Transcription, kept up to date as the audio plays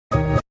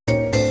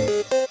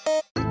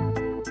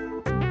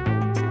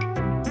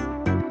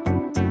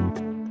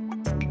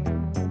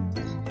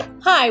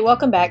Hi,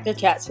 welcome back to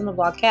Chats from the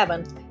Blog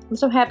Cabin. I'm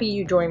so happy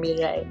you joined me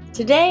today.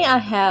 Today I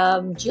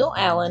have Jill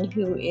Allen,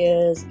 who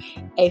is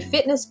a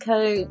fitness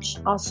coach,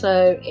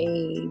 also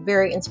a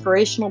very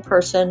inspirational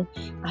person.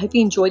 I hope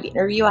you enjoyed the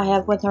interview I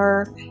have with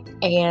her,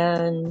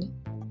 and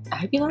I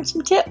hope you learned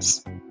some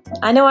tips.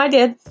 I know I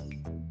did.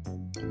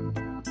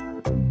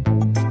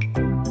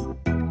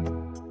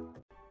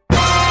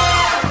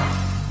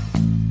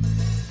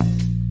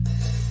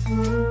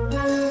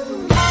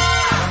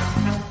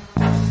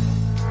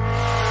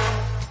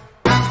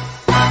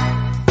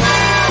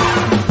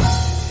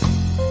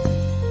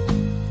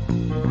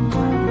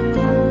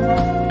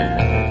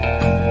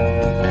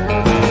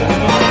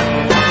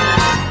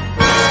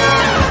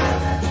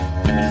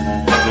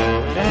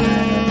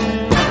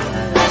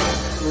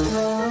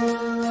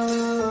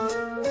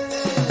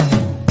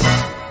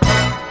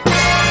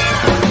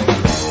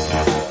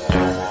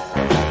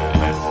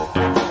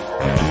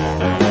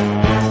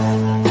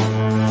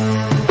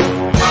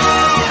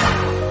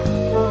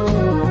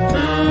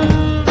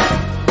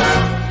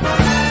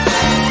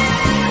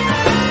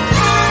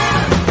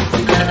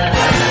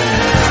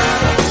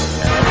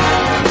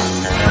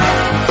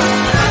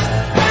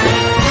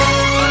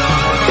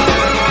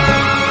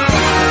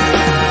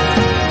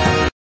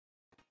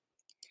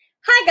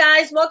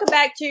 Welcome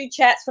back to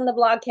Chats from the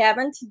Blog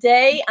Cabin.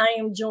 Today I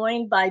am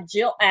joined by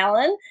Jill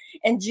Allen,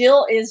 and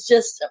Jill is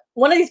just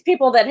one of these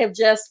people that have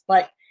just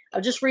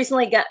I've just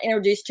recently got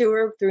introduced to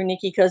her through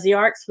Nikki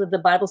Koziarks with the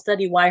Bible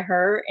study Why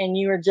Her, and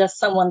you are just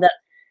someone that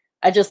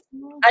I just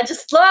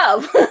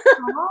love.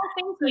 Oh,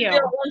 thank you. Jill,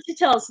 why don't you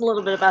tell us a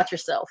little bit about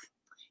yourself?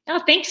 Oh,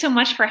 thanks so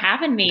much for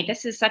having me.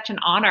 This is such an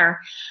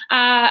honor.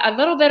 A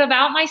little bit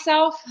about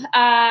myself.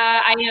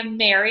 I am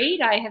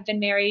married. I have been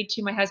married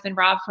to my husband,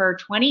 Rob, for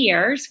 20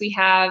 years. We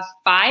have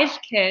 5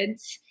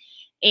 kids,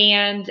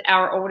 and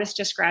our oldest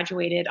just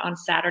graduated on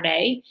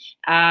Saturday.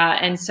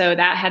 And so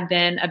that had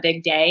been a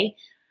big day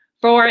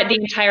for the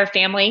entire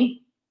family.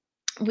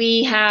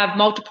 We have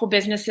multiple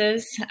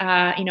businesses.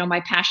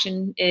 My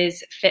passion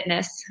is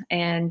fitness,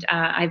 and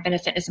I've been a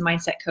fitness and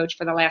mindset coach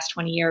for the last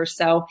 20 years.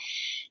 So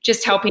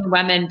just helping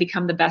women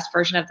become the best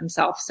version of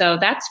themselves. So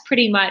that's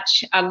pretty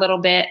much a little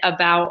bit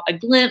about a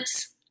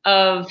glimpse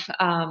of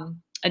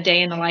a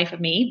day in the life of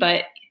me.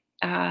 But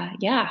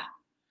yeah.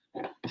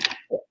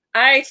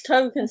 I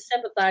totally can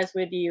sympathize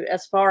with you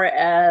as far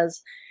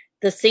as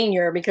the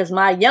senior, because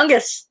my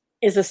youngest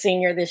is a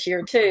senior this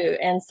year too.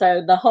 And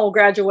so the whole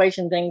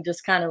graduation thing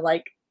just kind of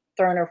like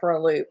thrown her for a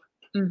loop.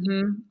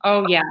 Mm-hmm.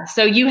 Oh yeah.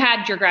 So you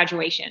had your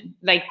graduation?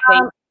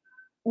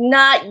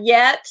 Not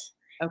yet.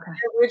 Okay.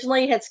 I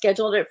originally had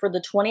scheduled it for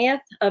the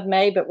 20th of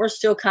May, but we're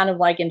still kind of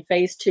like in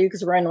phase 2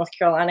 because we're in North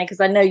Carolina, because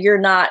I know you're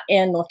not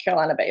in North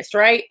Carolina based,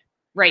 right?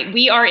 Right.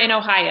 We are in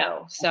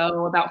Ohio.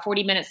 So about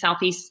 40 minutes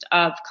southeast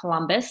of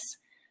Columbus.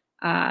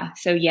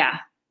 So yeah.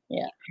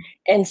 Yeah.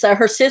 And so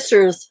her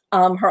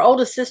her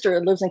oldest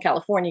sister lives in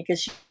California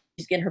because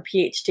she's getting her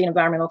PhD in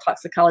environmental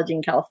toxicology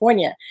in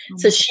California. Mm-hmm.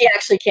 So she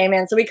actually came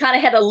in. So we kind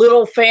of had a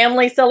little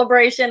family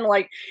celebration.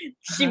 Like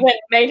she went and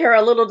made her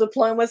a little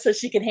diploma so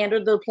she could hand her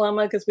the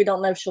diploma, because we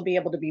don't know if she'll be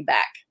able to be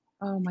back.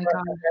 Oh my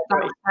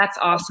God. That's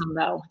awesome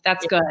though.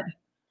 That's good.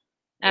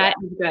 That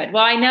is good.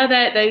 Well, I know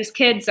that those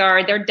kids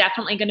they're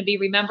definitely going to be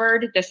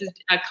remembered. This is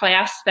a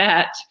class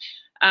that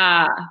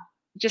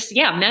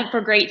meant for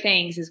great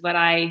things is what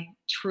I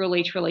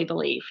truly, truly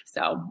believe.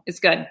 So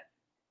it's good.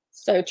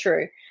 So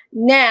true.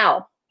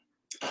 Now,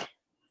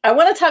 I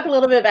want to talk a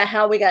little bit about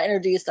how we got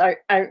introduced.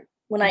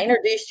 When I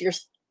introduced you,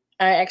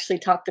 I actually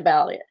talked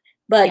about it.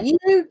 But you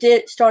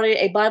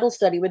started a Bible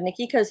study with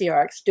Nikki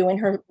Koziarks doing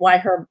her Why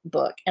Her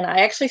book. And I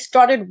actually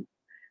started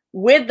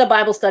with the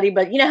Bible study,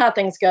 but you know how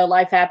things go.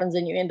 Life happens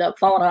and you end up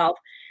falling off.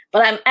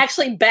 But I'm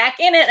actually back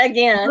in it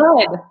again.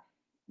 Good.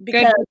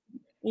 Because,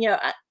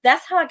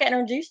 that's how I got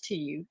introduced to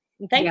you.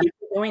 And thank you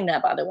for doing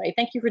that, by the way.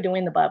 Thank you for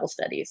doing the Bible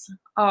studies.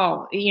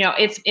 Oh,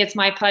 it's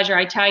my pleasure.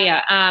 I tell you,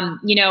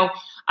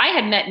 I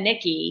had met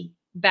Nikki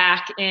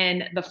back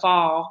in the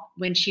fall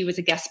when she was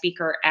a guest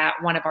speaker at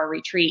one of our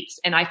retreats,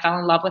 and I fell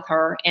in love with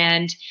her.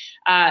 And,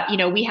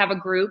 we have a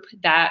group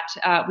that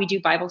we do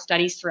Bible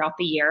studies throughout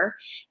the year.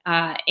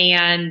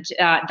 And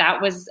that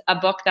was a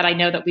book that I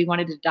know that we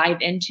wanted to dive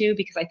into,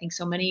 because I think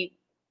so many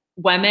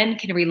women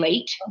can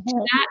relate to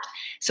that.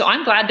 So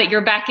I'm glad that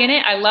you're back in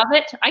it. I love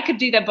it. I could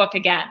do that book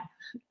again.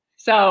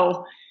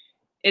 So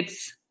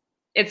it's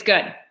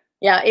good.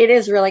 Yeah, it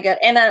is really good.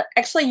 And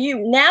actually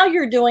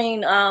you're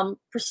doing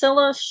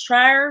Priscilla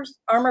Shirer's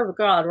Armor of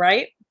God,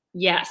 right?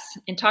 Yes.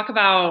 And talk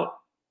about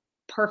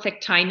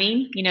perfect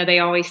timing. They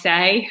always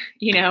say,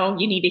 you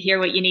need to hear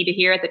what you need to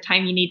hear at the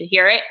time you need to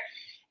hear it.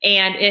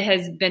 And it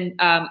has been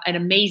an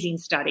amazing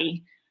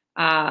study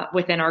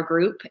within our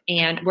group.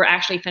 And we're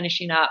actually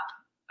finishing up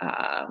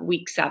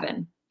week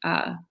 7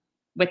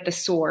 with the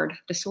sword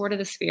of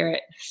the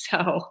Spirit.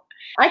 So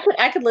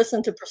I could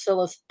listen to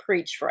Priscilla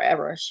preach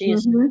forever. She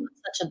is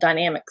such a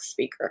dynamic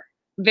speaker.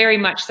 Very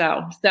much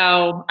so.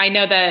 So I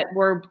know that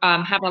we're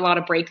having a lot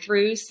of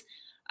breakthroughs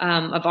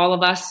of all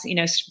of us,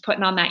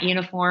 putting on that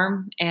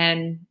uniform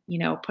and,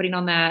 putting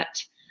on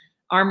that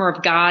armor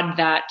of God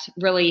that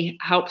really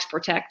helps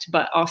protect,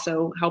 but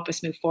also help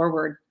us move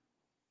forward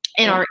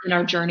in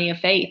our journey of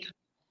faith.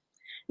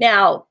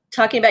 Now,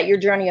 talking about your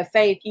journey of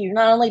faith, you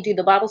not only do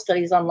the Bible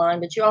studies online,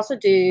 but you also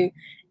do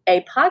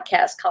a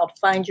podcast called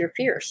Find Your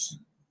Fierce.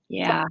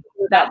 Yeah.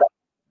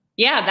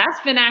 Yeah, that's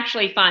been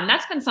actually fun.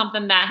 That's been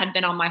something that had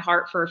been on my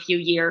heart for a few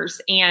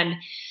years, and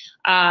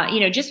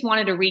just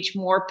wanted to reach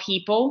more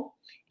people.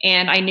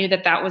 And I knew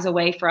that was a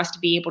way for us to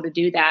be able to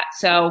do that.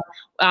 So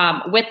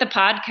with the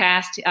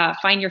podcast,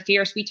 Find Your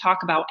Fierce, we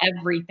talk about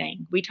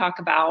everything. We talk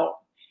about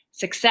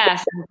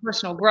success and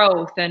personal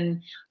growth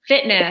and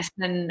fitness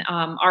and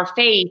our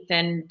faith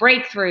and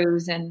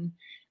breakthroughs. And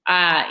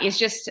it's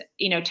just,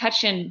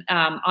 touching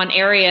on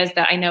areas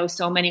that I know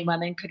so many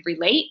women could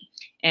relate.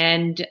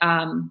 And,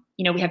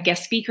 we have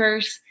guest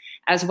speakers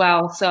as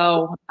well.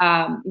 So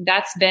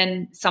that's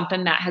been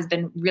something that has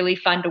been really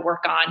fun to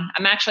work on.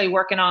 I'm actually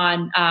working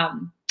on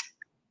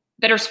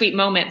Bittersweet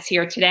Moments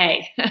here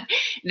today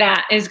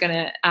that is going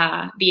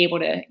to be able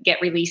to get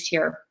released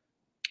here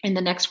in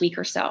the next week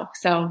or so.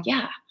 So,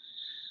 yeah.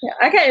 Yeah,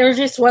 I got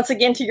introduced once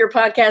again to your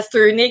podcast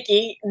through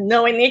Nikki,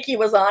 knowing Nikki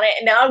was on it.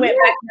 And now I went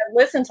back and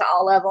listened to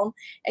all of them.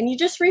 And you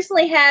just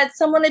recently had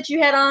someone that you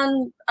had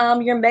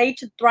on your Made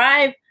to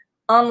Thrive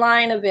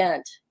online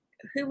event.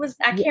 Who was,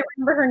 I can't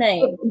remember her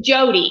name.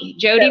 Jody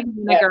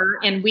Vinegar.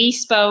 And we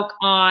spoke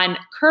on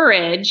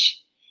courage.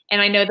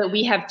 And I know that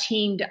we have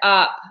teamed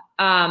up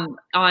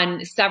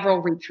on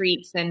several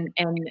retreats and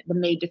the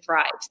Made to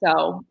Thrive.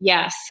 So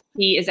yes,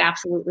 he is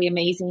absolutely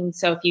amazing.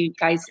 So if you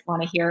guys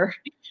want to hear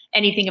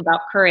anything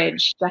about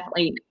courage,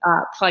 definitely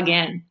plug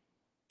in.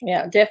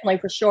 Yeah, definitely,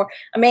 for sure.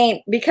 I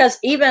mean, because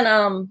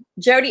even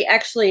Jody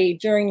actually,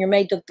 during your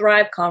Made to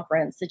Thrive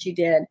conference that you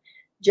did,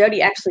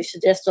 Jody actually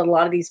suggested a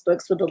lot of these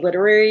books with the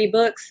literary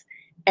books.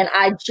 And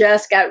I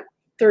just got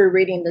through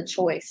reading The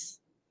Choice.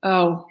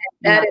 Oh,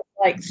 and that is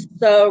like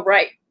so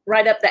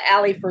right up the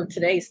alley for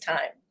today's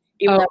time,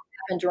 even though it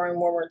happened during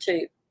World War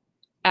II.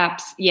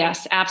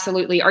 Yes,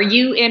 absolutely. Are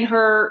you in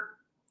her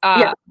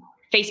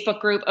Facebook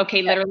group?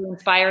 Okay, Literally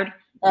Inspired.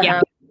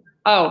 Yeah.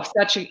 Oh,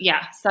 such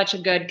a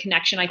good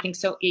connection. I think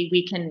so.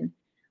 We can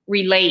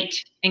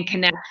relate and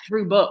connect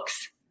through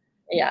books.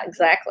 Yeah,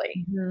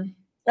 exactly. Mm-hmm.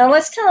 Now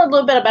let's tell a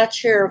little bit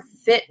about your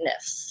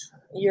fitness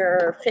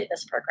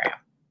program.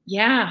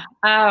 Yeah.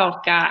 Oh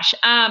gosh.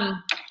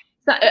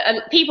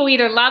 People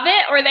either love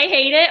it or they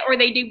hate it, or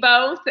they do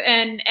both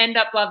and end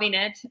up loving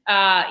it.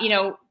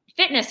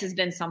 Fitness has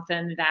been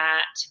something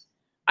that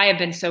I have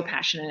been so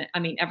passionate. I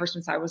mean, ever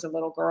since I was a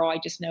little girl, I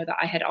just know that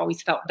I had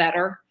always felt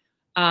better.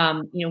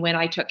 When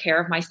I took care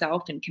of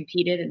myself and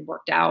competed and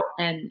worked out,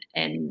 and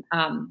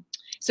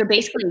so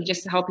basically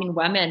just helping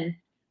women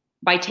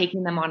by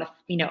taking them on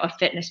a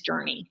fitness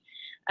journey.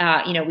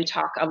 We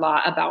talk a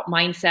lot about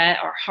mindset,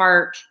 our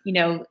heart.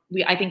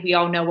 I think we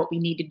all know what we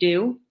need to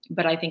do,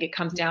 but I think it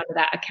comes down to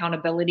that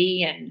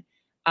accountability and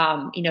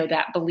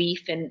that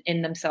belief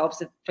in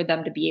themselves for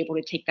them to be able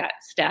to take that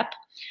step.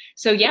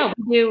 So yeah,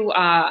 we do.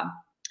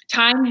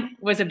 Time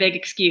was a big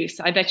excuse.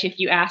 I bet you if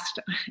you asked,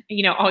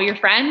 all your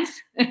friends,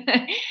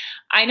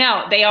 I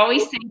know they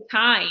always say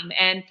time.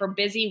 And for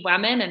busy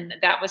women, and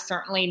that was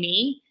certainly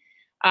me,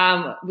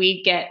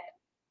 we get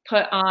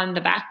put on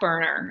the back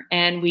burner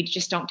and we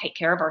just don't take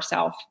care of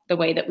ourselves the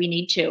way that we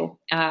need to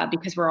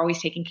because we're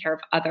always taking care of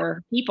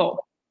other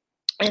people.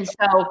 And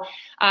so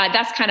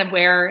that's kind of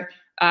where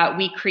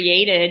we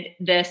created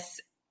this,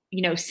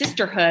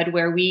 sisterhood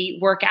where we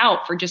work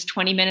out for just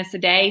 20 minutes a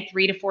day,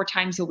 3 to 4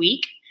 times a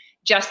week.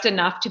 Just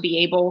enough to be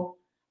able,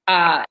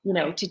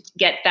 to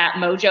get that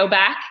mojo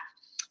back,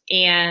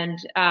 and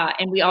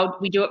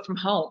we do it from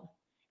home,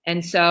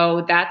 and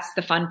so that's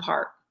the fun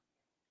part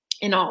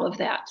in all of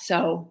that.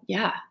 So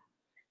yeah.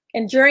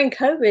 And during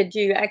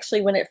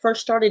COVID, when it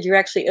first started, you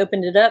actually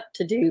opened it up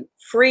to do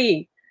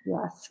free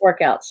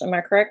workouts. Am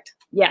I correct?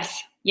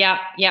 Yes. Yeah.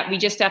 We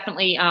just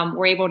definitely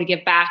were able to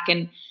give back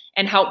and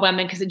help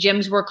women because the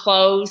gyms were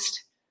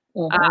closed.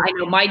 Mm-hmm. I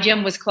know my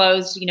gym was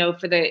closed,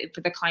 for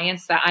the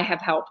clients that I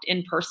have helped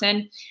in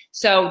person.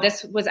 So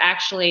this was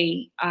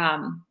actually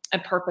a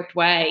perfect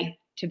way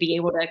to be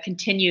able to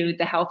continue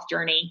the health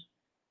journey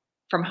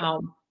from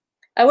home.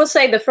 I will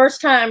say the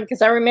first time,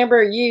 because I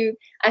remember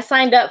I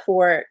signed up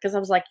for it because I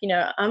was like,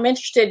 I'm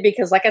interested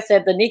because like I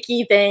said, the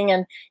Nikki thing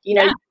and,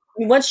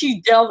 once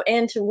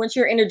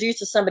you're introduced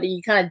to somebody,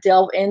 you kind of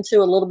delve into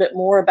a little bit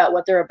more about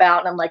what they're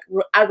about. And I'm like,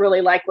 I really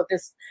like what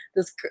this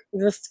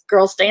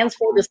girl stands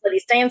for, this lady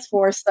stands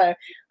for. So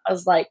I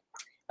was like,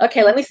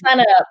 okay, let me sign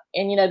it up.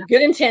 And,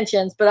 good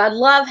intentions, but I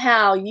love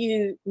how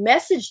you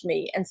messaged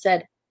me and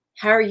said,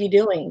 how are you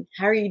doing?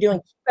 How are you doing?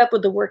 Keep up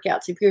with the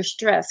workouts. If you're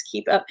stressed,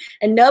 keep up.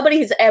 And nobody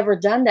has ever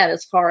done that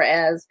as far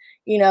as,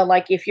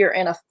 like if you're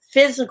in a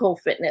physical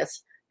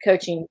fitness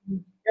coaching,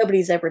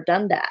 nobody's ever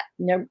done that.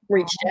 Never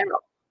reached out.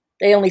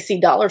 They only see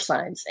dollar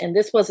signs, and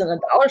this wasn't a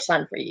dollar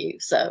sign for you.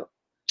 So,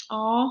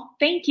 oh,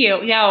 thank you.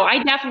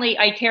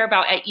 I care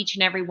about each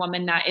and every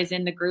woman that is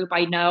in the group.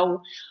 I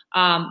know,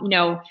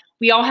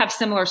 we all have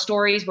similar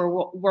stories.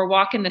 We're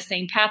walking the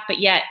same path, but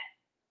yet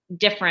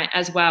different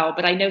as well.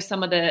 But I know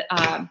some of the,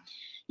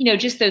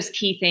 just those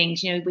key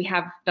things, we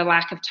have the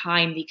lack of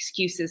time, the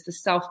excuses, the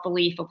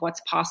self-belief of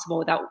what's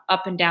possible, that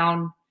up and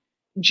down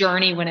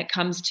journey when it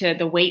comes to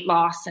the weight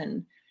loss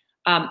and,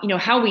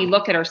 how we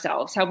look at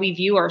ourselves, how we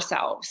view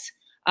ourselves,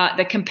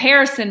 the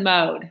comparison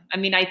mode. I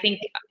mean, I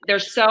think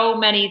there's so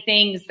many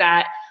things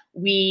that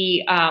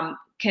we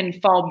can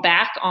fall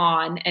back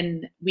on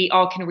and we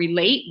all can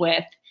relate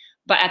with.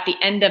 But at the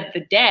end of the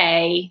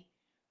day,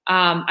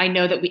 I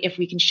know that if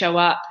we can show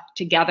up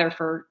together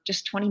for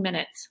just 20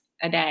 minutes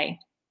a day,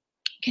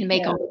 can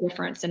make all the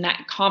difference, and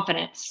that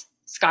confidence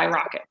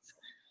skyrockets.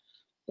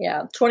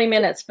 Yeah, 20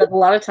 minutes. But a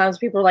lot of times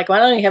people are like,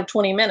 well, I only have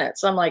 20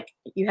 minutes. I'm like,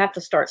 you have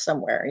to start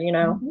somewhere, You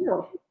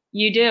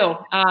do.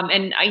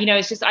 And,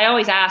 it's just, I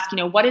always ask,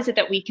 what is it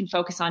that we can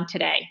focus on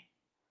today?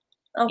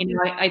 Okay.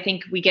 I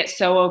think we get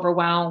so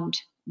overwhelmed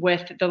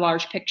with the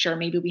large picture.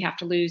 Maybe we have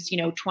to lose,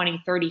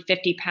 20, 30,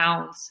 50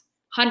 pounds,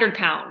 100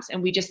 pounds,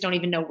 and we just don't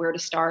even know where to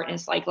start. And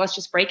it's like, let's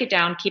just break it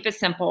down, keep it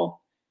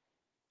simple,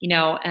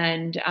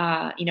 and,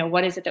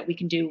 what is it that we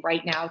can do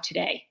right now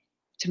today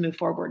to move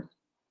forward?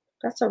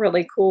 That's a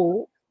really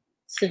cool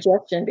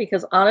suggestion,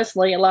 because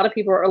honestly, a lot of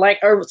people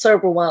are so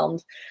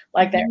overwhelmed.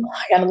 Like I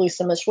got to lose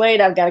so much weight.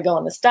 I've got to go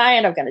on this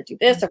diet. I've got to do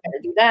this. I've got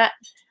to do that.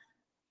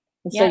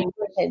 And so you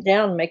break it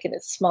down, make it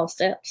small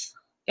steps.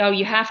 Oh,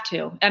 you have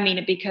to. I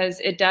mean, because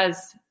it does.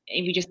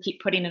 We just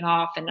keep putting it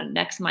off, and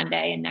next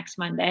Monday and next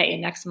Monday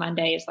and next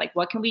Monday is like,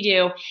 what can we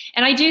do?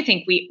 And I do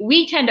think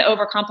we tend to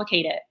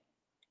overcomplicate it.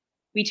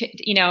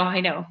 I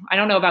know, I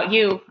don't know about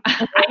you.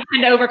 I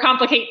tend to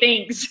overcomplicate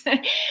things,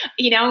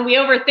 we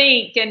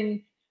overthink,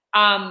 and,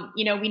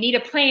 we need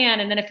a plan.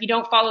 And then if you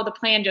don't follow the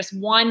plan just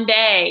one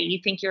day, you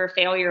think you're a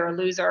failure or a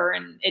loser,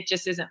 and it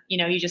just isn't,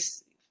 you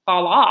just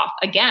fall off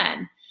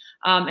again.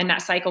 And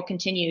that cycle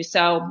continues.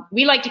 So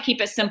we like to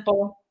keep it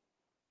simple,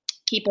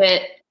 keep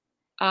it,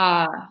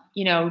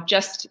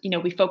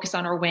 we focus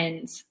on our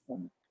wins.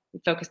 We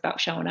focus about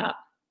showing up.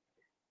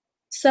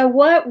 So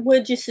what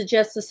would you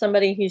suggest to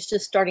somebody who's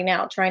just starting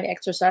out, trying to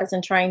exercise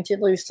and trying to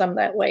lose some of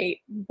that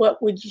weight?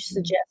 What would you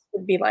suggest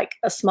would be like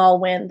a small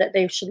win that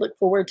they should look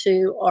forward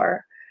to,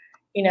 or,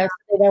 so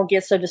they don't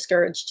get so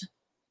discouraged?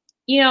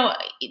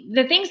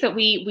 The things that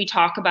we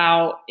talk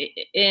about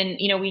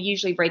we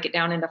usually break it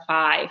down into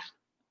 5.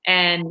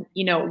 And,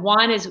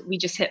 one is we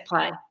just hit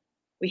play.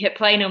 We hit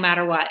play no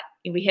matter what.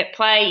 We hit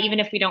play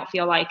even if we don't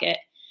feel like it,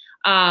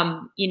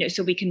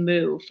 so we can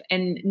move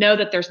and know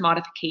that there's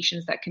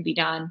modifications that can be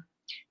done.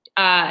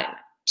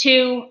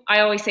 2, I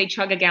always say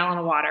chug a gallon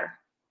of water.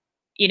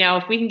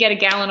 If we can get a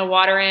gallon of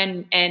water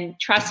in, and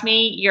trust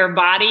me, your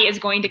body is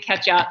going to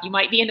catch up. You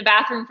might be in the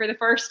bathroom for the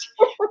first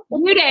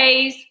few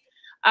days,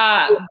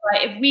 but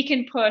if we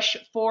can push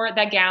for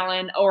that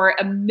gallon, or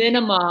a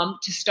minimum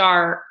to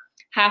start,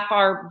 half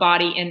our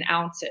body in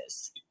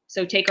ounces.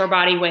 So take our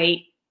body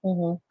weight,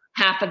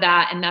 half of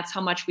that, and that's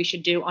how much we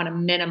should do on a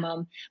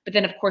minimum. But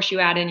then of course you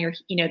add in your,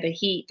 the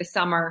heat, the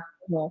summer,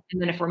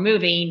 and then if we're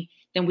moving,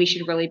 then we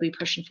should really be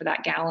pushing for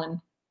that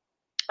gallon.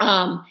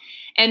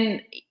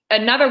 And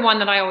another one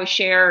that I always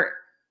share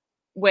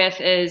with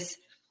is,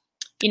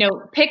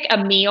 pick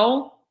a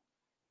meal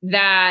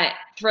that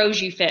throws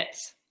you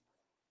fits.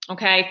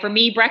 Okay. For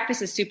me,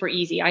 breakfast is super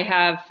easy. I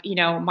have,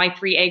 my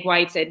 3 egg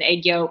whites and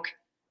egg yolk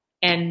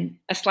and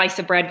a slice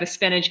of bread with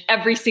spinach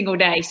every single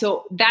day.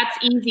 So that's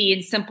easy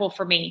and simple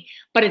for me,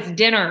 but it's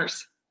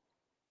dinners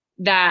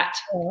that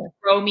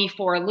throw me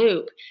for a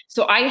loop.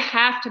 So I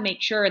have to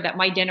make sure that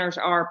my dinners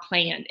are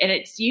planned, and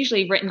it's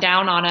usually written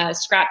down on a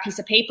scrap piece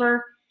of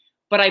paper,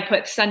 but I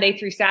put Sunday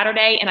through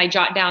Saturday, and I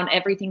jot down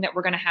everything that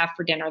we're going to have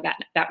for dinner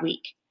that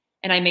week.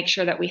 And I make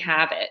sure that we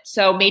have it.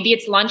 So maybe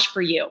it's lunch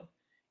for you.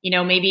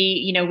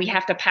 Maybe, we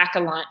have to pack a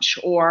lunch,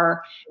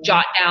 or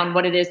jot down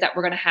what it is that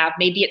we're going to have.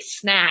 Maybe it's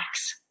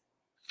snacks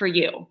for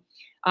you.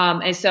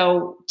 And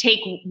so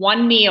take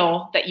one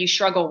meal that you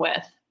struggle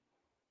with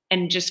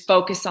and just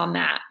focus on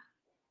that.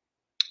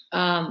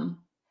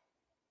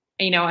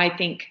 I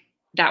think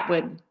that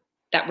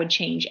would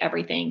change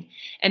everything.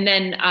 And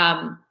then,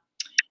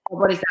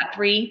 what is that?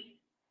 3?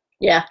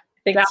 Yeah.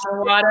 Gallon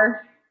of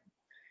water,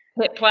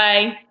 hit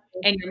play,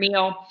 and your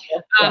meal.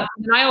 And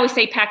I always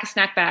say pack a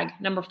snack bag.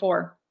 Number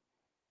 4,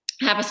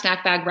 have a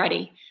snack bag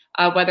ready.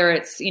 Whether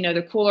it's,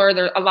 the cooler,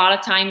 there a lot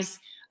of times,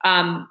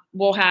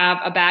 we'll have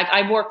a bag.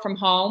 I work from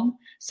home,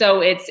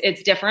 so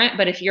it's different.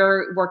 But if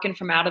you're working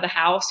from out of the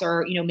house,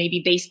 or,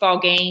 maybe baseball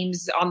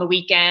games on the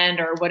weekend,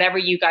 or whatever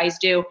you guys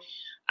do,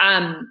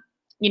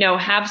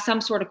 have some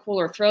sort of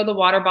cooler, throw the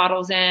water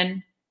bottles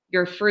in,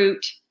 your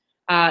fruit,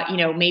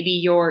 maybe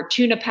your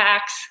tuna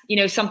packs,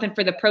 something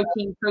for the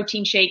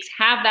protein shakes,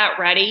 have that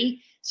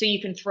ready so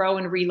you can throw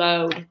and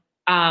reload.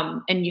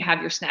 And you have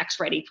your snacks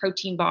ready,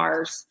 protein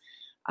bars,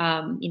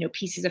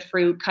 pieces of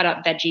fruit, cut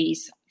up veggies,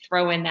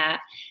 throw in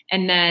that.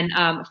 And then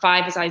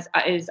 5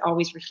 is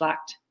always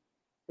reflect,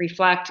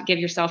 give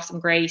yourself some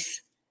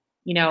grace,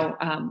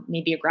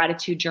 maybe a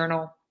gratitude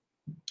journal.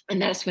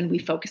 And that's when we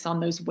focus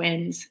on those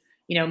wins.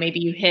 Maybe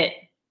you hit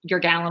your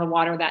gallon of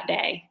water that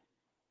day,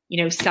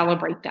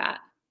 celebrate that.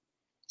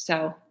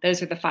 So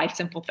those are the 5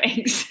 simple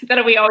things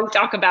that we always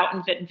talk about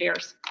in Fit and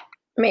Fierce.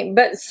 I mean,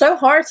 but it's so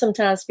hard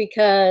sometimes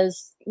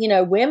because,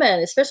 women,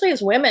 especially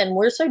as women,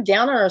 we're so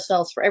down on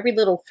ourselves for every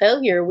little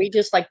failure. We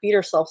just like beat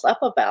ourselves up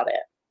about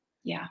it.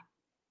 Yeah,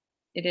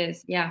 it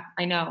is. Yeah,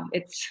 I know.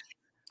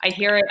 I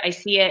hear it, I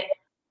see it.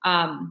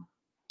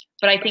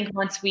 But I think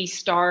once we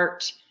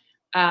start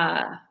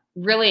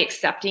really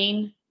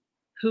accepting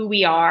who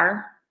we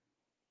are,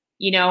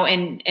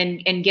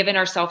 and giving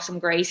ourselves some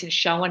grace and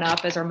showing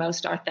up as our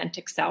most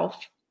authentic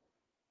self,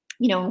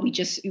 we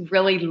just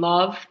really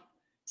love.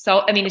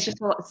 So, I mean, it's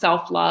just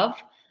self-love,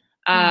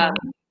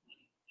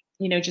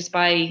 just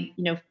by,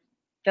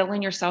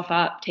 filling yourself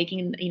up,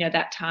 taking,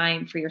 that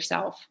time for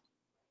yourself.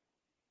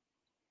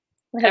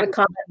 I have a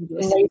comment from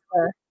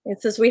Lisa.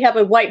 It says, we have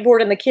a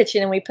whiteboard in the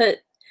kitchen and we put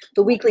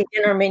the weekly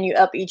dinner menu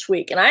up each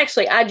week. And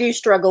I do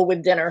struggle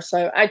with dinner.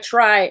 So I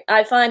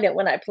find that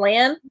when I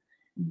plan,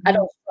 I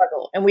don't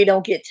struggle, and we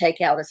don't get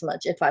takeout as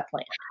much if I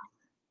plan.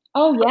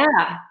 Oh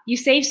yeah. You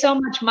save so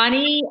much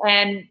money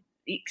and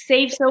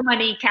save so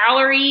many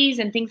calories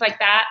and things like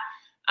that.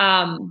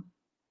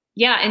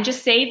 Yeah. And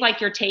just save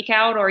like your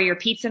takeout or your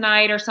pizza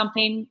night or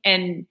something.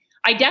 And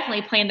I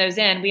definitely plan those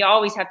in. We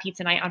always have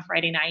pizza night on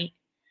Friday night.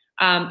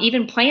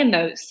 Even plan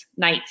those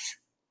nights.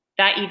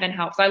 That even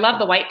helps. I love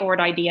the whiteboard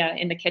idea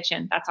in the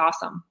kitchen. That's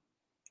awesome.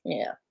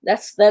 Yeah,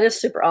 that is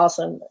super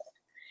awesome.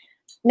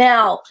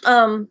 Now,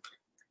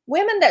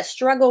 women that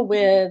struggle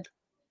with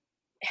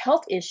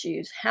health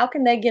issues, how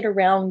can they get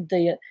around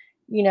they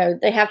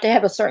have to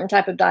have a certain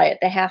type of diet.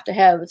 They have to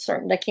have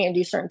they can't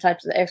do certain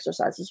types of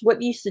exercises. What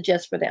do you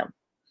suggest for them?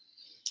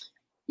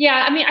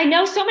 Yeah, I mean, I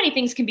know so many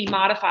things can be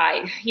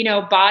modified,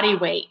 body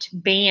weight,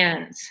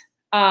 bands,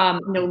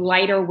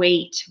 lighter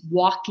weight,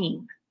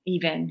 walking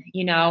even,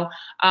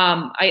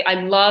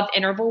 I love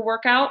interval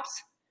workouts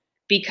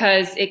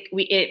because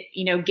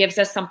it gives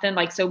us something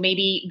like, so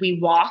maybe we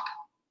walk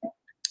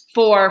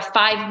for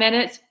 5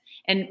 minutes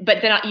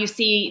but then you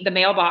see the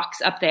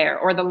mailbox up there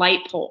or the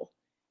light pole.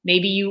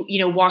 Maybe you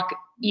walk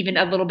even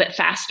a little bit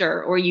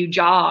faster, or you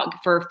jog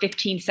for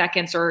 15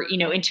 seconds or,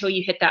 until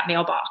you hit that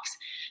mailbox.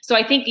 So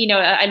I think,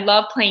 I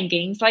love playing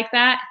games like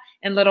that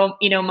and little,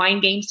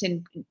 mind games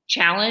to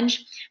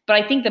challenge. But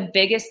I think the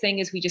biggest thing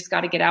is we just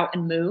got to get out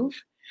and move.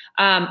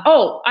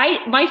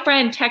 My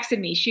friend texted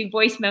me, she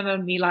voice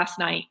memoed me last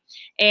night.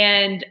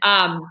 And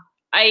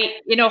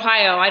in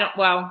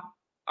Ohio,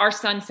 our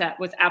sunset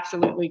was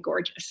absolutely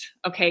gorgeous.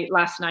 Okay.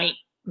 Last night.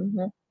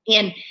 Mm-hmm.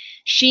 And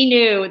she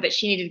knew that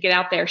she needed to get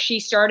out there.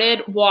 She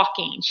started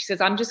walking. She says,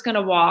 I'm just going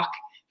to walk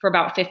for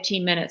about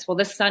 15 minutes. Well,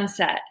 the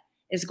sunset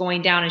is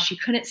going down and she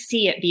couldn't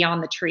see it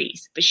beyond the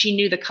trees, but she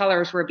knew the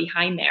colors were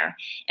behind there.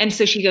 And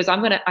so she goes, but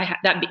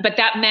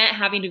that meant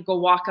having to go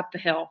walk up the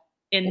hill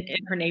in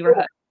her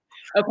neighborhood.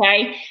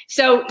 Okay.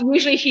 So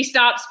usually she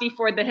stops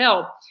before the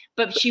hill,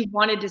 but she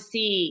wanted to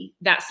see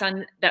that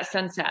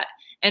sunset.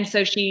 And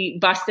so she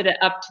busted it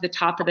up to the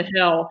top of the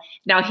hill.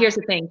 Now, here's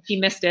the thing. She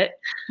missed it.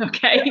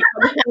 Okay.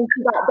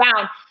 She got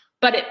down,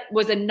 but it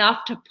was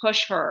enough to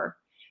push her.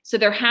 So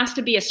there has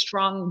to be a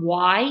strong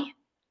why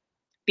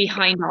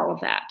behind all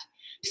of that.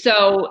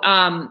 So,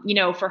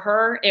 for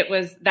her, it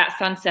was that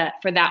sunset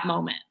for that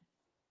moment.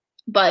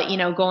 But,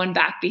 going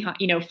back behind,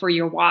 for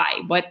your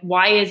why,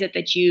 why is it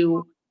that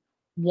you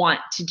want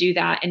to do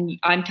that? And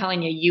I'm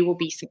telling you, you will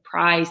be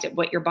surprised at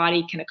what your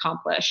body can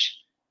accomplish.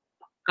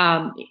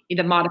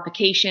 The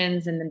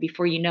modifications, and then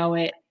before you know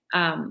it,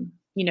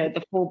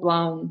 the full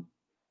blown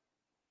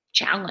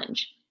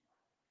challenge.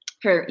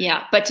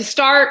 But to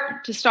start,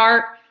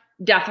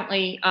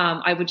 definitely,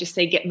 I would just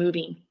say get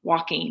moving,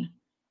 walking,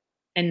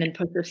 and then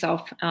push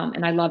yourself.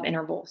 And I love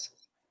intervals.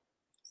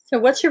 So,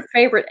 what's your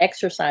favorite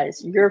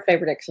exercise? Your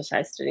favorite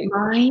exercise to do?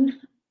 Mine.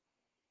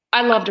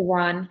 I love to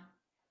run.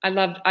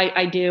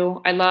 I do.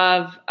 I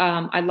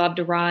love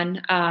to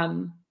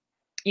run.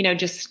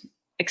 Just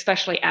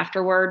especially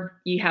afterward,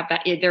 you have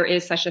that, there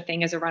is such a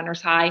thing as a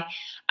runner's high.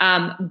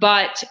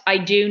 But I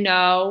do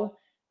know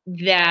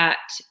that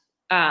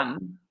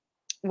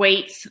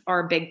weights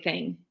are a big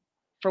thing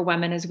for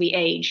women as we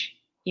age,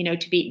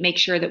 to make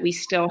sure that we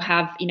still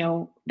have,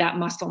 that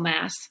muscle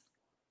mass.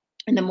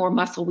 And the more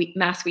muscle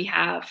mass we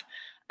have,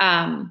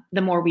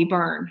 the more we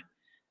burn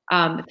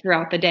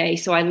throughout the day.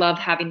 So I love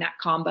having that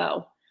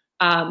combo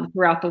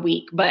throughout the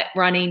week, but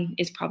running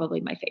is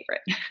probably my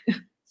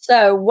favorite.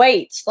 So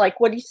weights, like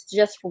what do you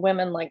suggest for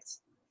women, like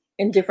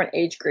in different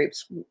age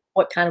groups?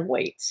 What kind of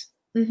weights?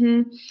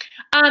 Mm-hmm.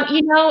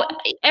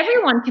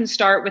 Everyone can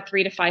start with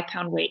 3 to 5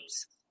 pound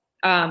weights,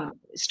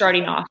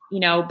 starting off,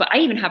 but I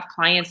even have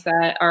clients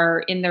that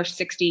are in their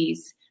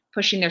 60s,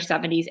 pushing their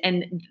 70s,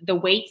 and the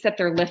weights that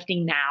they're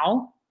lifting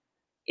now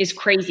is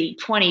crazy.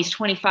 20s,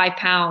 25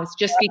 pounds,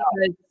 just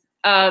because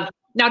of,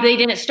 now they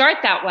didn't start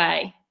that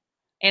way.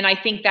 And I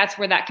think that's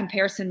where that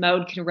comparison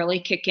mode can really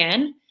kick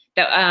in.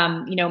 That,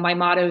 my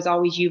motto is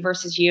always you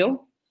versus you.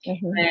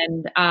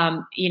 Mm-hmm.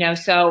 And,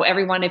 so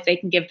everyone, if they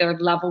can give their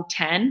level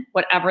 10,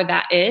 whatever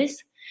that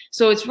is.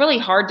 So it's really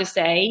hard to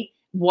say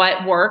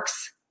what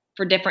works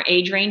for different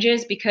age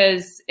ranges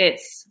because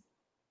it's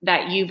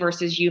that you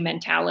versus you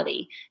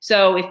mentality.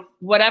 So if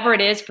whatever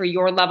it is for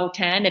your level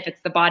 10, if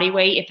it's the body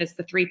weight, if it's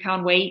the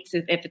 3-pound weights,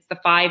 if it's the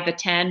 5, the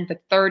 10, the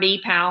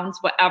 30 pounds,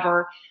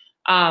 whatever,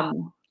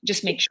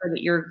 just make sure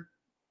that you're,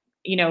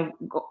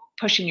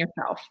 pushing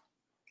yourself.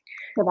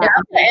 Now,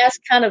 I'm going to ask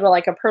kind of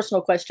like a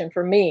personal question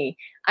for me.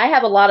 I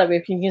have a lot of,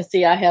 if you can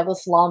see, I have a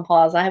salon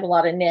pause. I have a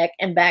lot of neck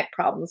and back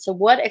problems. So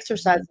what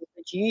exercises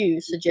would you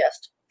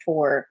suggest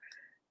for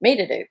me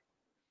to do?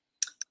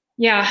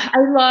 Yeah, I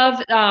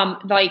love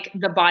like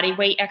the body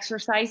weight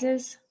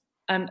exercises.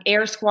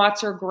 Air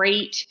squats are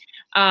great.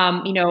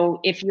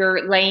 If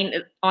you're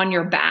laying on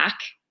your back,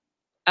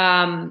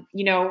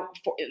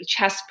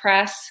 chest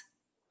press,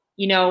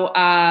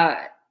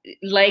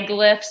 leg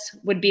lifts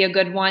would be a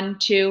good one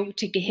too,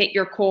 to hit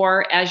your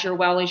core as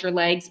well as your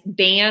legs.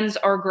 Bands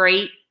are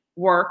great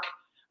work,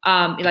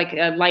 like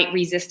a light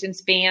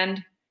resistance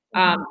band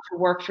to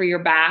work for your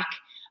back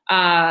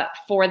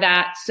for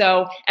that.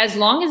 So as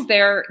long as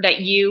that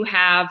you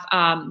have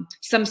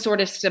some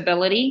sort of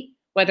stability,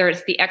 whether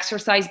it's the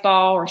exercise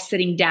ball or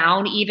sitting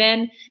down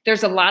even,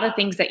 there's a lot of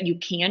things that you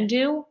can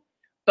do.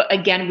 But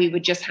again, we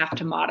would just have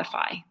to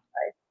modify.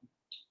 Right.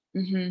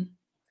 Mm-hmm.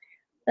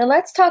 Now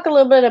let's talk a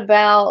little bit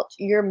about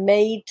your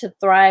Made to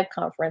Thrive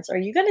conference. Are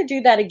you going to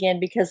do that again?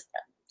 Because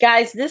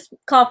guys, this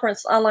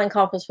online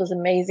conference was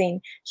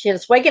amazing. She had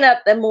us waking up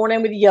that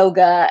morning with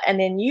yoga, and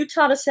then you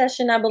taught a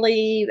session, I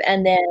believe,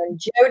 and then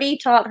Jody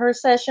taught her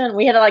session.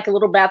 We had like a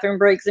little bathroom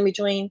breaks in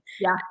between.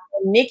 Yeah.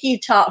 And Nikki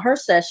taught her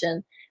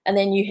session, and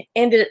then you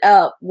ended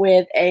up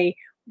with a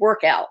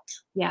workout.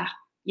 Yeah.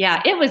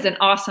 Yeah, it was an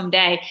awesome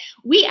day.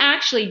 We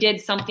actually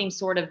did something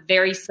sort of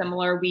very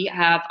similar. We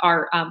have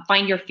our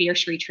Find Your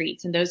Fierce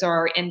retreats, and those are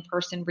our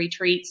in-person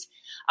retreats.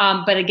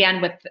 But again,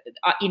 with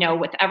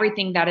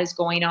everything that is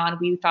going on,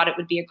 we thought it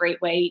would be a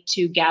great way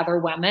to gather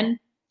women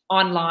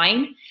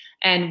online,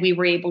 and we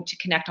were able to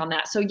connect on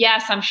that. So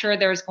yes, I'm sure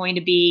there's going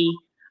to be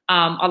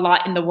a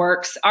lot in the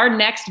works. Our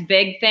next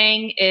big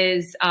thing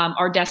is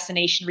our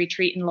destination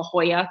retreat in La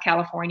Jolla,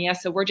 California.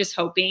 So we're just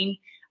hoping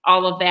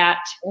all of that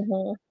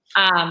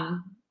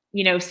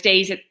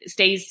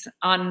stays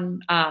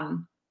on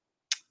on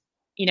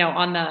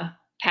the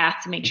path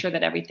to make sure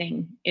that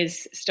everything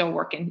is still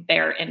working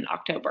there in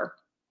October.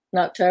 In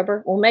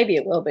October? Well, maybe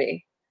it will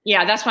be.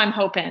 Yeah, that's what I'm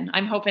hoping.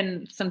 I'm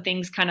hoping some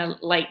things kind of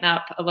lighten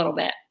up a little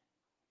bit.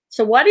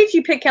 So why did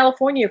you pick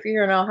California if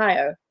you're in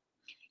Ohio?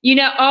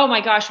 Oh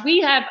my gosh,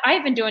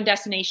 I've been doing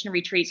destination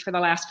retreats for the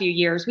last few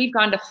years. We've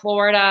gone to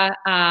Florida.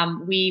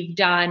 We've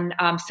done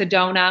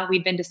Sedona.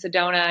 We've been to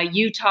Sedona,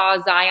 Utah,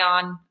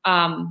 Zion,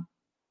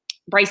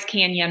 Bryce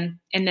Canyon.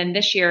 And then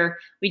this year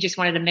we just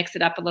wanted to mix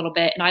it up a little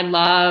bit. And I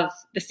love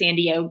the San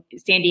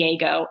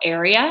Diego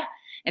area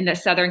and the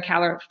Southern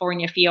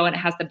California feel. And it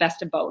has the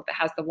best of both. It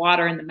has the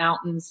water and the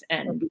mountains,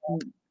 and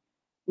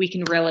we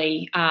can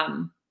really,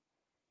 have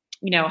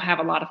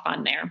a lot of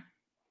fun there.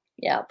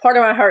 Yeah. Part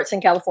of my heart's in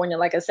California,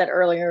 like I said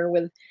earlier,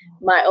 with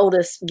my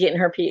oldest getting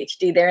her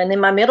PhD there. And then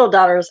my middle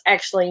daughter is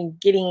actually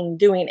doing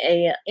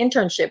a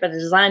internship at a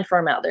design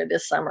firm out there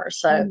this summer.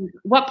 So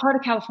what part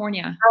of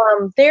California?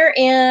 They're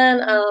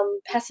in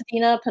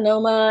Pasadena,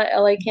 Sonoma,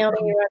 LA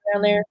County, right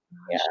down there.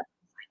 Yeah.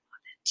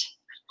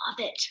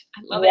 I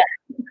love it.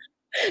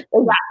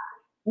 Yeah.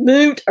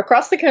 Moved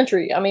across the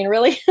country. I mean,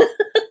 really?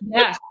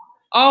 Yes.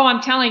 Oh,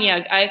 I'm telling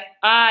you,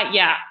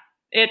 yeah,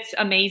 it's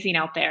amazing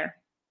out there.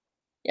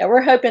 Yeah,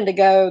 we're hoping to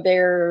go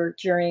there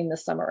during the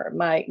summer.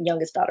 My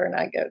youngest daughter and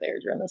I go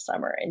there during the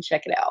summer and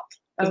check it out.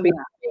 We haven't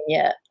been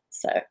yet,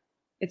 so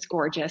it's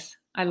gorgeous.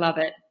 I love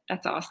it.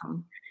 That's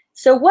awesome.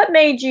 So, what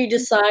made you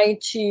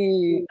decide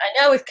to?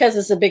 I know it's because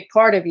it's a big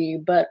part of you,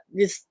 but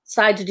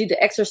decide to do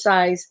the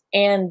exercise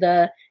and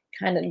the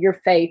kind of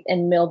your faith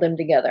and meld them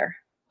together.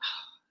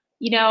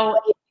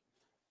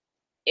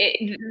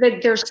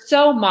 There's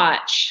so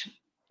much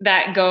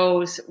that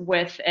goes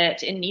with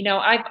it. And,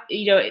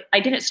 I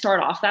didn't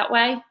start off that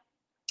way.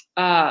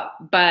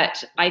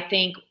 But I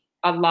think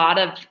a lot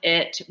of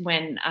it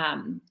when,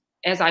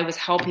 as I was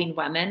helping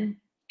women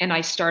and I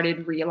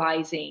started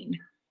realizing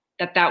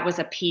that was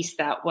a piece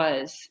that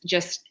was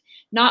just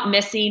not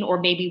missing, or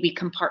maybe we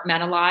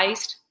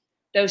compartmentalized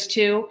those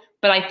two,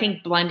 but I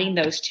think blending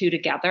those two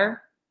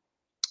together,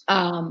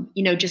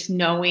 just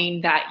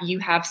knowing that you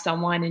have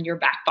someone in your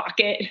back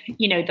pocket,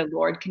 the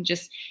Lord can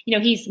just,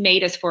 he's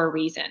made us for a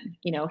reason,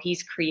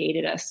 he's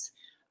created us,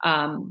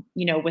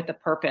 with a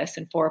purpose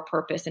and for a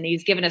purpose. And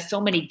he's given us so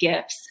many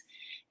gifts.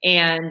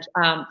 And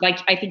like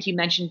I think you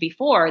mentioned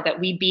before, that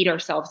we beat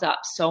ourselves up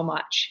so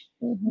much.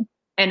 Mm-hmm.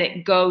 And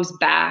it goes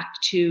back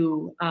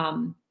to,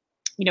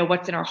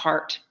 what's in our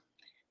heart.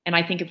 And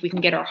I think if we can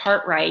get our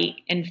heart right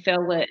and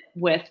fill it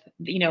with,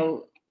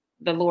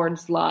 the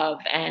Lord's love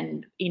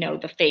and,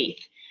 the faith,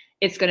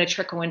 it's going to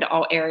trickle into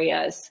all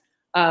areas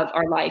of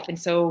our life. And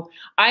so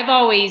I've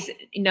always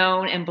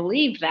known and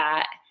believed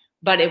that,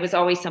 but it was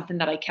always something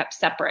that I kept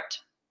separate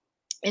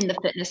in the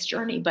fitness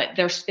journey, but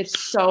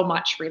it's so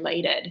much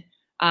related,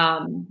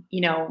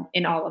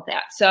 in all of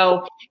that.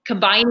 So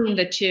combining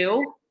the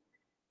two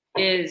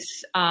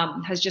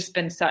has just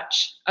been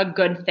such a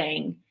good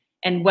thing.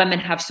 and women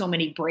have so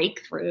many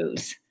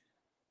breakthroughs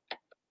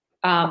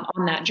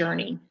on that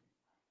journey.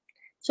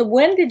 So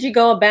when did you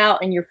go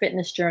about in your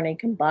fitness journey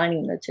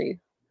combining the two?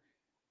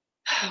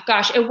 Oh,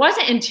 gosh, it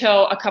wasn't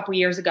until a couple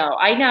years ago.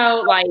 I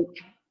know, like,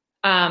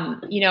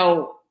 you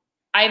know,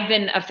 I've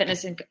been a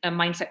fitness and a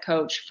mindset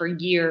coach for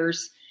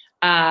years.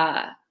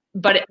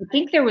 But I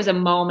think there was a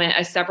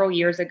moment several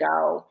years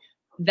ago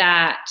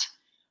that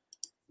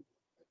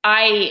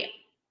I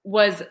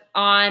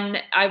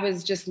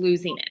was just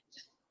losing it.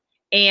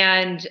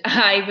 And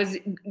I was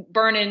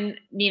burning,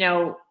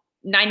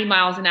 90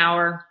 miles an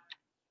hour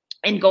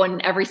and going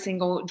in every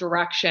single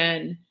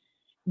direction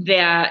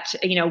that,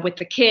 with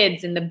the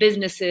kids and the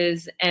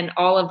businesses and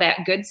all of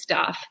that good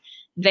stuff,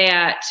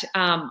 that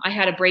I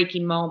had a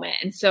breaking moment.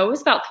 And so it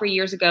was about 3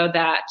 years ago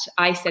that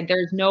I said,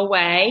 there's no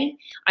way,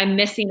 I'm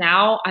missing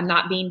out. I'm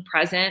not being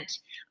present.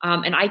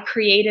 And I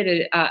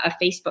created a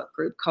Facebook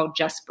group called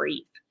Just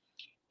Breathe.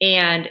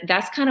 And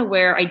that's kind of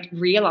where I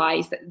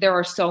realized that there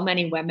are so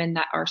many women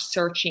that are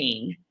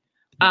searching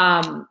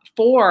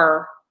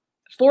for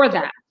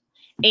that.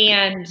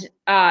 And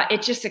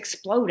it just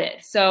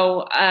exploded.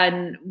 So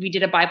we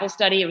did a Bible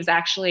study. It was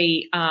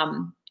actually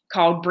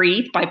called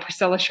Breathe by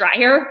Priscilla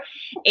Schreier,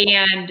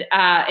 and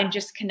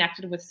just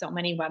connected with so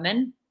many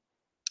women.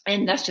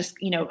 And that's just,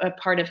 a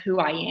part of who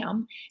I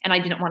am. And I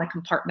didn't want to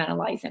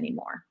compartmentalize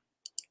anymore.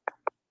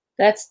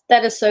 That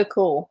is so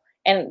cool.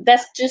 And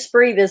that's Just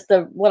Breathe is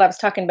what I was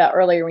talking about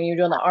earlier when you were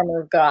doing the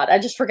Armor of God. I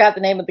just forgot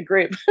the name of the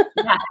group.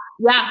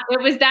 Yeah,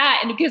 it was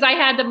that. And because I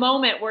had the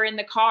moment where in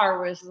the car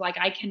where it was like,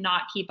 I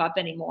cannot keep up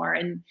anymore.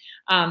 And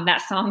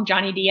that song,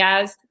 Johnny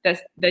Diaz,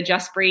 the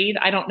Just Breathe,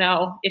 I don't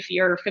know if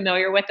you're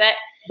familiar with it.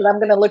 But I'm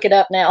going to look it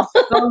up now.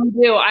 Oh, you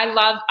do.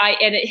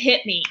 And it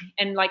hit me.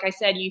 And like I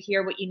said, you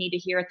hear what you need to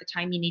hear at the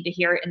time you need to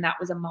hear it. And that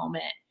was a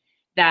moment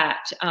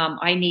that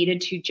I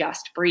needed to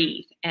just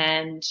breathe.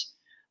 And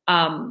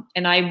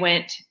I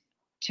went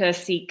to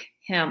seek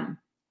him,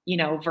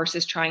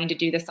 versus trying to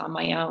do this on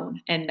my own.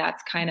 And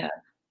that's kind of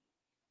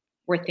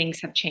where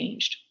things have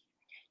changed.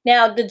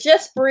 Now, the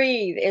Just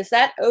Breathe, is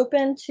that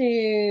open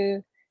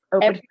to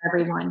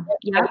everyone?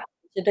 Yeah.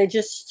 Did they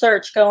just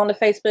go onto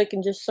Facebook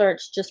and just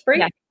search Just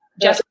Breathe? Yeah.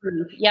 Just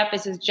Breathe. Yep.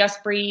 This is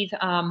Just Breathe.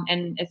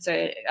 And it's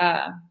a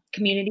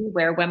community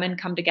where women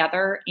come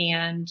together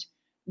and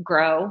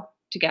grow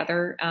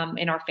together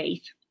in our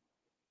faith.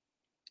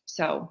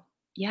 So,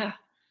 yeah.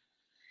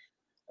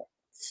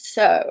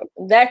 So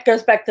that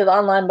goes back to the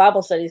online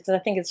Bible studies, because I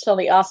think it's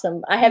totally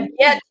awesome. I have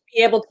yet to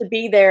be able to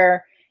be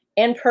there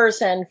in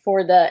person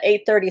for the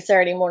 8:30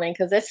 Saturday morning,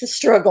 because it's a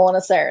struggle on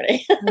a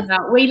Saturday.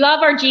 We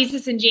love our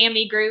Jesus and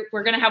Jammy group.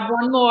 We're going to have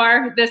one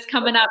more this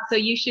coming up, so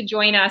you should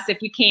join us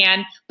if you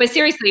can. But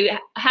seriously,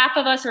 half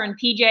of us are in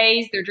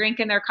PJs. They're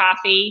drinking their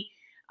coffee,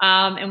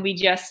 and we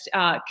just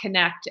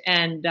connect.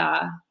 And,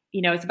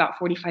 it's about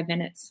 45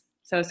 minutes.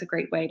 So it's a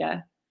great way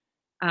to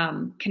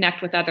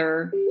connect with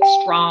other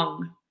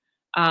strong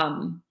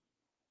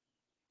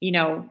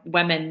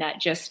women that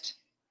just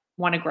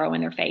want to grow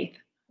in their faith.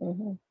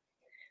 Mm-hmm.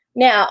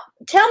 Now,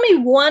 tell me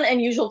one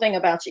unusual thing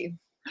about you.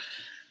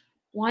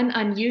 One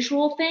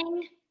unusual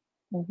thing?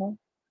 Mm-hmm.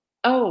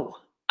 Oh,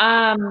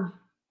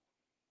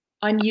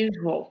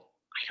 unusual.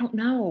 I don't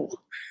know.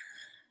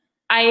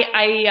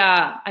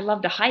 I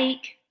love to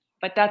hike,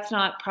 but that's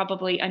not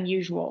probably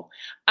unusual.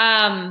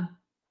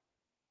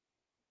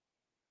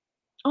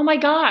 Oh my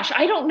gosh,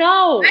 I don't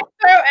know.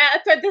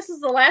 This is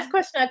the last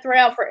question I throw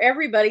out for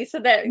everybody, so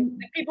that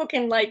people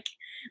can like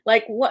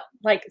what,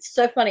 like, it's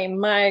so funny.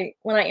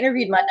 When I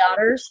interviewed my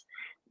daughters,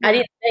 I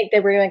didn't think they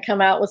were going to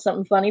come out with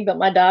something funny, but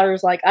my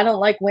daughter's like, I don't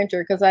like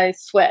winter because I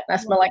sweat and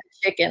I smell like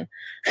a chicken.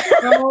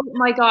 Oh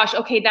my gosh.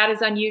 Okay. That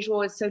is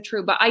unusual. It's so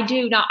true. But I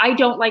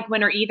don't like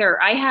winter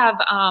either. I have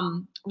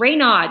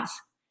Raynaud's.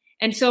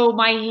 And so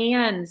my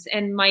hands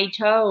and my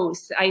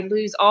toes, I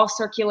lose all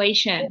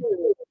circulation.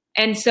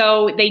 And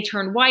so they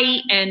turn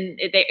white, and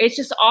it's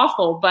just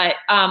awful. But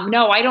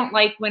no, I don't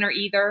like winter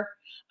either.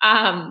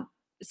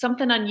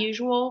 Something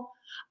unusual.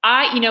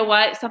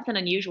 Something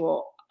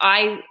unusual.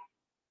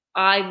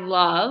 I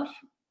love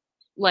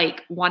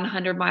like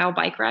 100-mile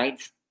bike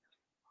rides.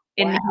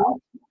 Wow.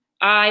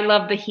 I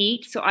love the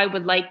heat. So I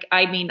like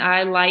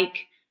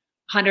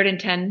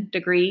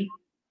 110-degree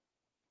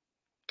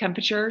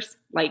temperatures,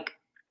 like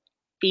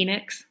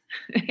Phoenix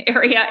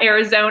area,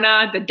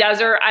 Arizona, the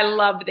desert. I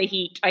love the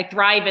heat. I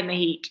thrive in the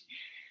heat.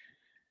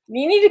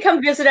 You need to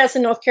come visit us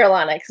in North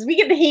Carolina, because we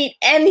get the heat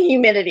and the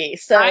humidity.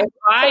 So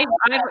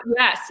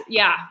yes.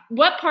 Yeah.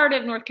 What part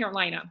of North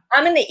Carolina?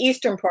 I'm in the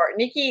eastern part.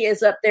 Nikki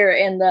is up there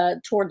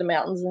toward the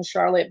mountains in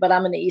Charlotte, but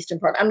I'm in the eastern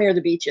part. I'm near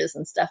the beaches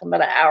and stuff. I'm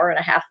about an hour and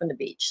a half from the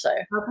beach. So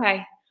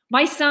okay.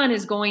 My son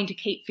is going to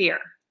Cape Fear.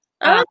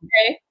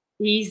 Okay.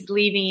 He's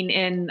leaving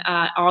in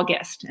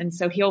August, and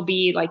so he'll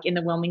be like in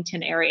the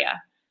Wilmington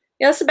area.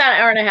 Yeah, it's about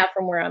an hour and a half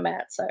from where I'm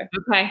at. So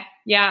okay.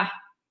 Yeah.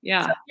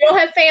 Yeah. So if you don't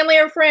have family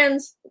or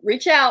friends,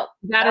 reach out.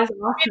 That is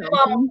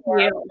awesome.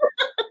 Thank you.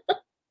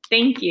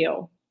 Thank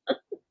you.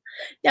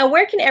 Now,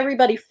 where can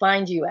everybody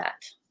find you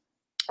at?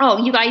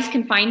 Oh, you guys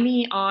can find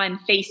me on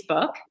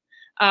Facebook.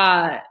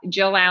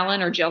 Jill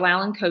Allen or Jill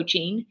Allen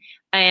Coaching,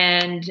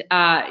 and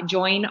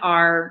join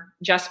our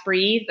Just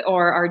Breathe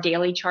or our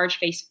Daily Charge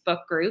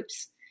Facebook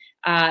groups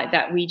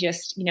that we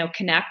just,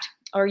 connect.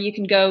 Or you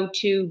can go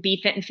to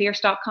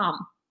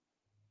BeFitAndFierce.com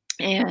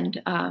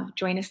and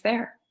join us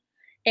there.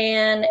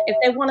 And if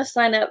they want to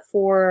sign up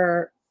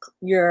for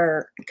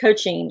your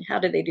coaching, how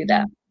do they do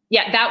that?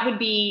 Yeah, that would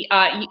be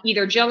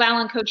either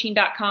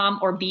JillAllenCoaching.com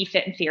or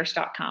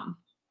BeFitAndFierce.com.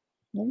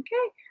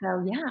 Okay.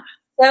 So yeah.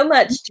 So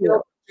much, Jill,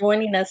 for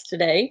joining us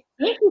today.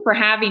 Thank you for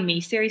having me.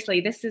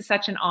 Seriously, this is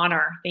such an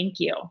honor. Thank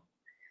you.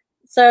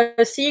 So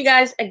see you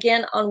guys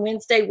again on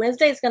Wednesday.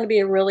 Wednesday is going to be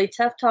a really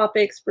tough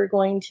topic. We're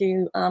going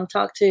to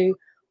talk to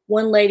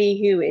one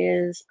lady who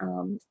is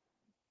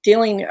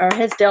dealing or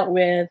has dealt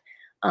with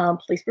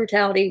police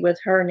brutality with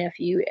her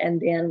nephew. And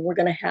then we're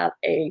going to have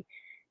a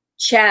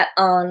chat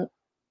on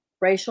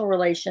racial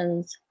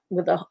relations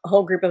with a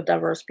whole group of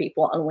diverse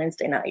people on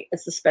Wednesday night.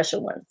 It's a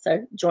special one.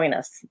 So join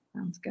us.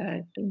 Sounds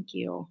good. Thank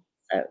you.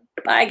 So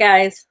bye,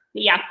 guys.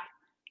 Yeah.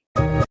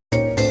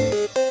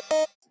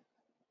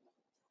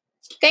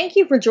 Thank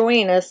you for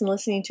joining us and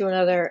listening to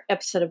another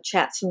episode of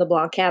Chats from the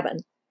Blog Cabin.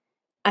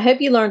 I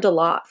hope you learned a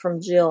lot from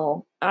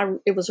Jill.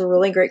 It was a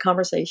really great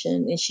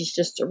conversation, and she's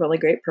just a really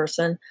great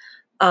person.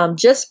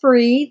 Just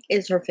Breathe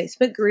is her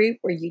Facebook group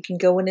where you can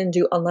go in and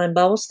do online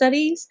Bible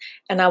studies,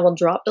 and I will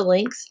drop the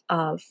links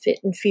of Fit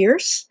and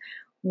Fierce,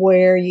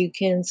 where you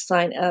can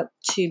sign up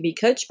to be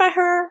coached by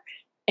her,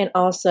 and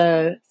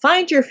also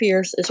Find Your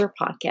Fierce is her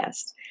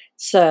podcast.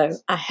 So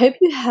I hope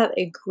you have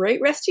a great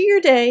rest of your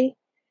day.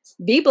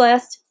 Be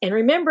blessed, and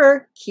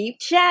remember, keep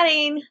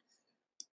chatting.